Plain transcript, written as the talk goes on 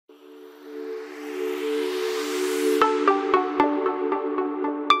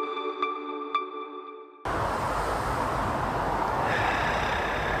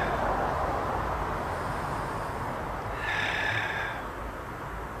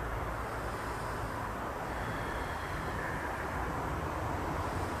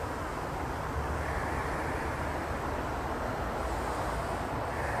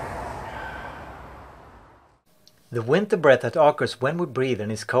The winter breath that occurs when we breathe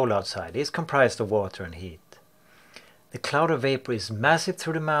and it's cold outside is comprised of water and heat. The cloud of vapor is massive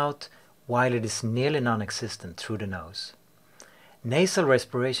through the mouth, while it is nearly non-existent through the nose. Nasal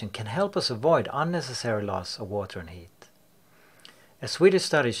respiration can help us avoid unnecessary loss of water and heat. A Swedish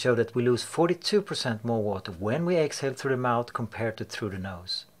study showed that we lose 42% more water when we exhale through the mouth compared to through the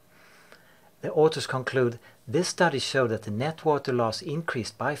nose. The authors conclude this study showed that the net water loss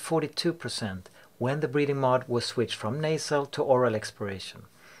increased by 42% when the breathing mode was switched from nasal to oral expiration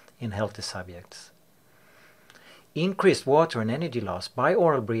in healthy subjects. Increased water and energy loss by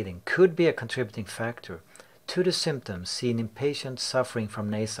oral breathing could be a contributing factor to the symptoms seen in patients suffering from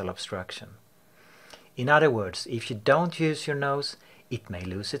nasal obstruction. In other words, if you don't use your nose, it may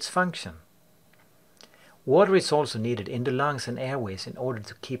lose its function. Water is also needed in the lungs and airways in order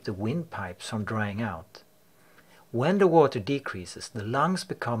to keep the windpipes from drying out. When the water decreases, the lungs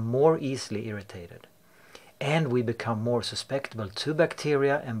become more easily irritated, and we become more susceptible to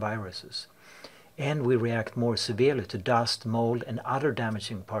bacteria and viruses, and we react more severely to dust, mold, and other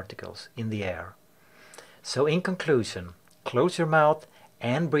damaging particles in the air. So in conclusion, close your mouth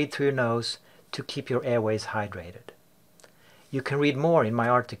and breathe through your nose to keep your airways hydrated. You can read more in my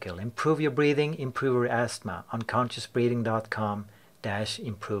article, Improve Your Breathing, Improve Your Asthma, on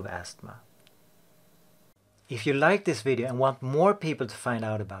consciousbreathing.com/improve asthma. If you like this video and want more people to find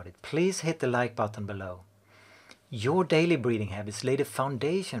out about it, please hit the like button below. Your daily breathing habits lay the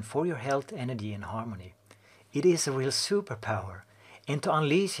foundation for your health, energy, and harmony. It is a real superpower, and to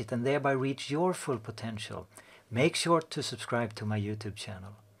unleash it and thereby reach your full potential, make sure to subscribe to my YouTube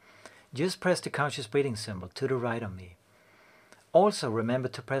channel. Just press the conscious breathing symbol to the right of me. Also remember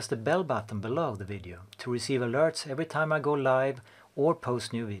to press the bell button below the video to receive alerts every time I go live or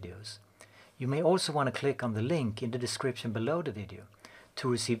post new videos. You may also want to click on the link in the description below the video to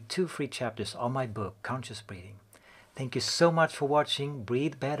receive 2 free chapters of my book, Conscious Breathing. Thank you so much for watching.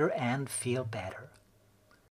 Breathe better and feel better.